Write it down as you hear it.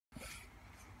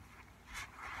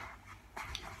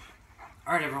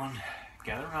Alright, everyone,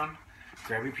 gather around,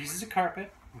 grab your pieces of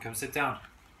carpet, and come sit down.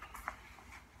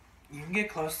 You can get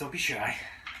close, don't be shy.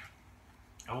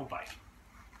 I won't bite.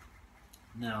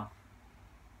 Now,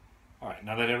 alright,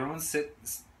 now that everyone's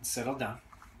settled down,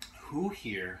 who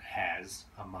here has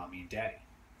a mommy and daddy?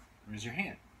 Raise your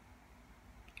hand.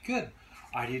 Good.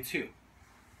 I do too.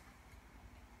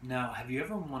 Now, have you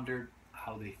ever wondered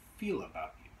how they feel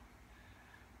about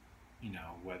you? You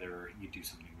know, whether you do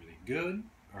something really good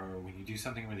or when you do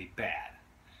something really bad.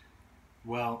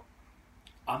 Well,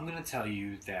 I'm going to tell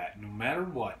you that no matter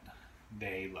what,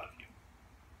 they love you.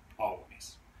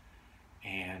 Always.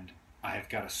 And I've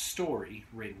got a story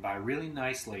written by a really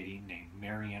nice lady named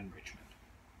Marianne Richmond.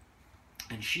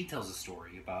 And she tells a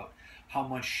story about how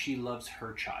much she loves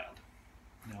her child.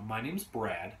 Now, my name's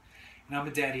Brad, and I'm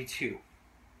a daddy too.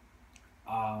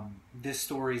 This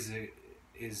story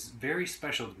is very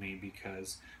special to me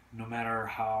because no matter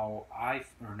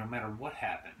no matter what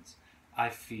happens, I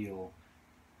feel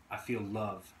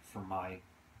love for my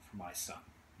son,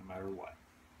 no matter what.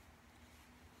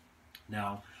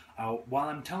 Now, while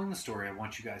I'm telling the story, I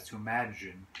want you guys to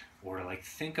imagine or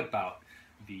think about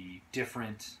the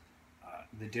different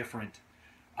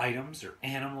items or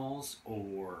animals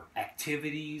or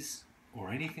activities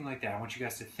or anything like that. I want you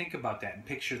guys to think about that and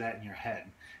picture that in your head,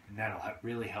 and that'll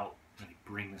really help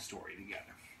bring the story together.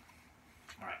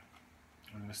 All right,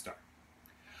 I'm going to start.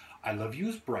 I love you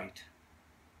as bright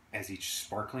as each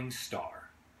sparkling star,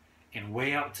 and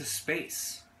way out to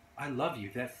space, I love you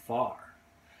that far.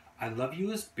 I love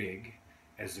you as big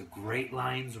as the great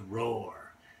lion's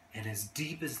roar, and as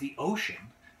deep as the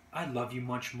ocean, I love you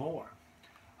much more.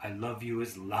 I love you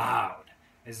as loud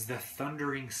as the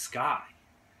thundering sky,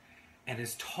 and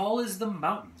as tall as the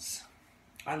mountains,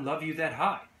 I love you that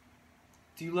high.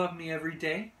 Do you love me every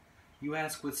day? You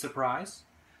ask with surprise.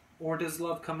 Or does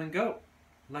love come and go,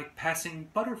 like passing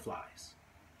butterflies?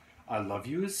 I love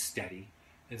you as steady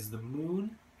as the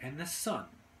moon and the sun,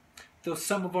 though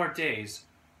some of our days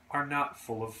are not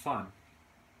full of fun.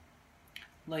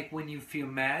 Like when you feel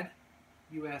mad,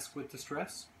 you ask with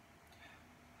distress.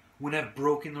 When I've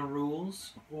broken the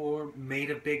rules or made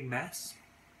a big mess.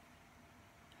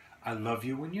 I love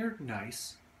you when you're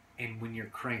nice and when you're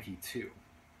cranky too.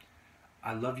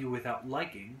 I love you without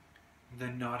liking the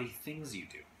naughty things you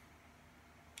do.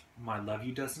 My love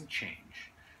you doesn't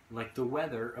change, like the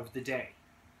weather of the day.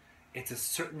 It's a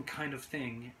certain kind of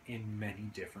thing in many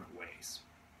different ways.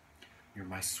 You're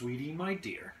my sweetie, my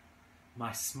dear,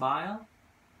 my smile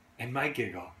and my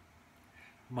giggle,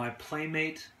 my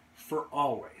playmate for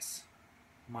always,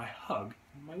 my hug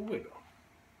and my wiggle.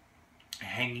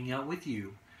 Hanging out with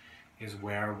you is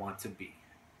where I want to be,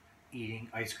 eating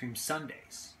ice cream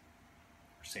sundaes,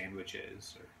 or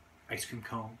sandwiches, or ice cream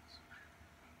cones,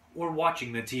 or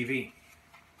watching the TV.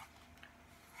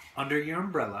 Under your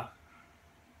umbrella,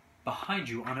 behind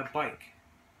you on a bike,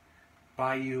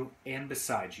 by you and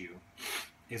beside you,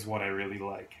 is what I really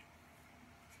like.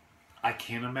 I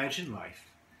can't imagine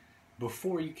life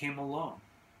before you came along.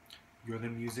 You're the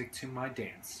music to my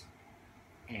dance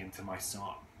and to my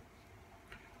song.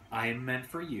 I am meant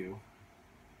for you,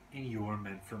 and you are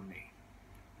meant for me.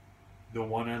 The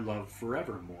one I love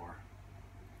forevermore,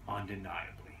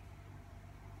 undeniably.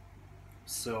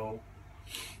 So,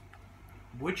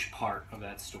 which part of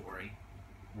that story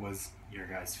was your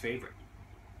guys' favorite?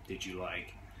 Did you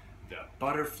like the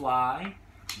butterfly?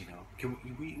 You know,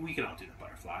 we can all do the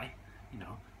butterfly. You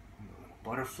know, the little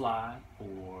butterfly,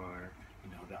 or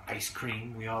the ice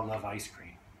cream. We all love ice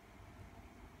cream.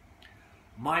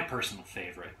 My personal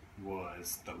favorite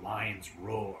was the lion's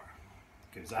roar,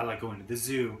 because I like going to the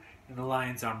zoo, and the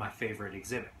lions are my favorite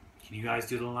exhibit. Can you guys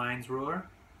do the lion's roar?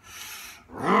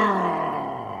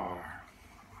 Roar!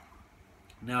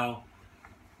 Now,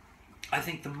 I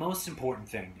think the most important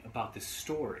thing about this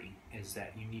story is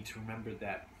that you need to remember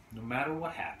that no matter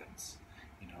what happens,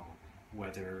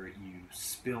 whether you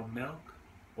spill milk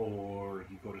or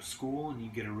you go to school and you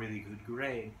get a really good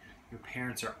grade, your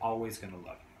parents are always going to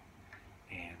love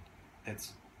you. And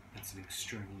that's an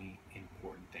extremely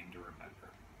important thing to remember.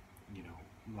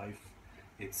 Life,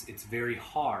 it's very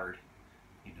hard,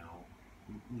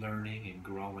 learning and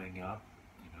growing up,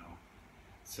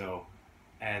 So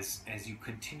as you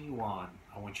continue on,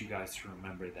 I want you guys to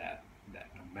remember that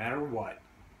no matter what,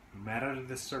 no matter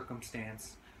the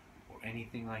circumstance or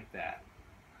anything like that,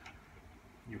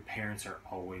 your parents are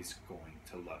always going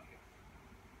to love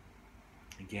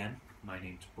you. Again, my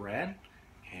name's Brad,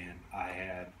 and I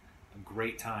had a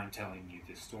great time telling you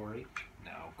this story.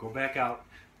 Now go back out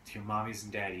to your mommies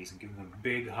and daddies and give them a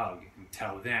big hug and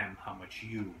tell them how much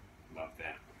you love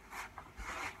them.